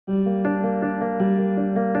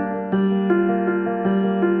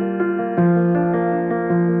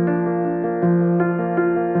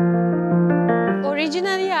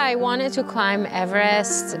Originally, I wanted to climb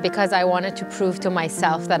Everest because I wanted to prove to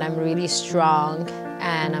myself that I'm really strong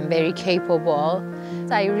and I'm very capable.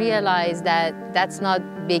 I realized that that's not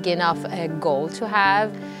big enough a goal to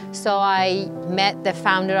have. So I met the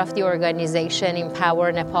founder of the organization,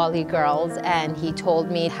 Empower Nepali Girls, and he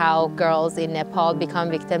told me how girls in Nepal become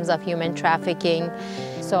victims of human trafficking.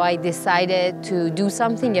 So I decided to do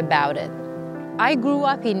something about it. I grew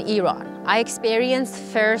up in Iran. I experienced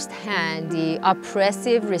firsthand the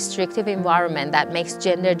oppressive, restrictive environment that makes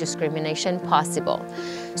gender discrimination possible.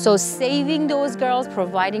 So saving those girls,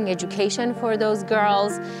 providing education for those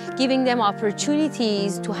girls, giving them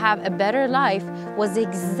opportunities to have a better life was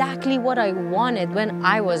exactly what I wanted when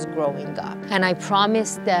I was growing up. And I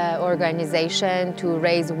promised the organization to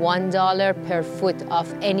raise $1 per foot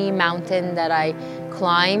of any mountain that I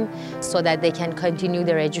climb so that they can continue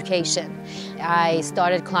their education. I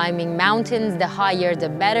started climbing mountains, the higher the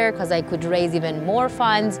better, because I could raise even more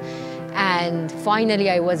funds. And finally,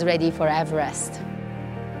 I was ready for Everest.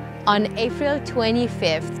 On April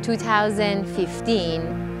 25th,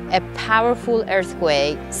 2015, a powerful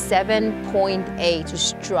earthquake, 7.8,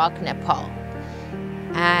 struck Nepal.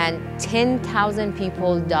 And 10,000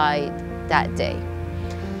 people died that day.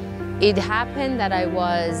 It happened that I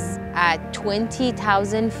was at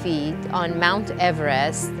 20,000 feet on Mount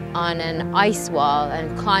Everest on an ice wall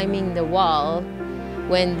and climbing the wall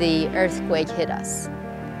when the earthquake hit us.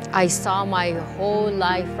 I saw my whole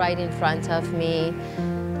life right in front of me,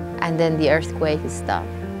 and then the earthquake stopped.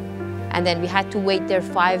 And then we had to wait there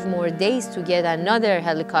 5 more days to get another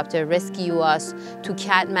helicopter rescue us to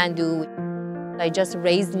Kathmandu. I just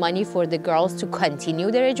raised money for the girls to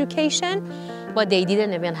continue their education, but they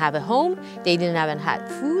didn't even have a home, they didn't even have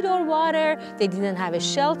food or water, they didn't have a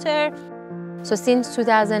shelter. So since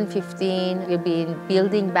 2015, we've been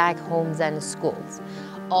building back homes and schools.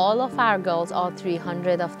 All of our girls, all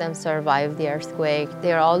 300 of them survived the earthquake.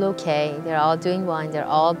 They're all okay, they're all doing fine, they're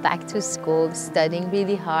all back to school, studying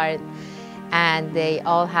really hard, and they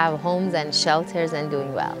all have homes and shelters and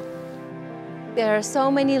doing well. There are so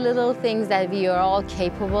many little things that we are all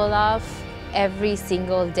capable of every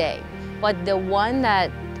single day. But the one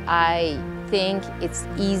that I think it's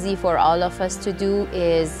easy for all of us to do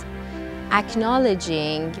is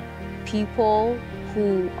acknowledging people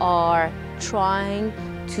who are trying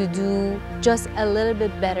to do just a little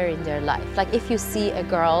bit better in their life. Like if you see a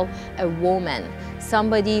girl, a woman,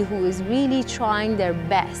 somebody who is really trying their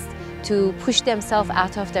best to push themselves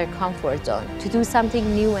out of their comfort zone, to do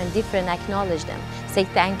something new and different, acknowledge them, say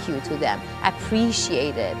thank you to them,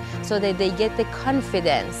 appreciate it, so that they get the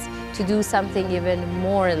confidence to do something even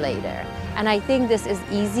more later. And I think this is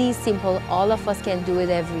easy, simple, all of us can do it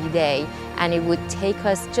every day, and it would take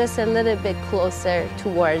us just a little bit closer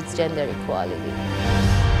towards gender equality.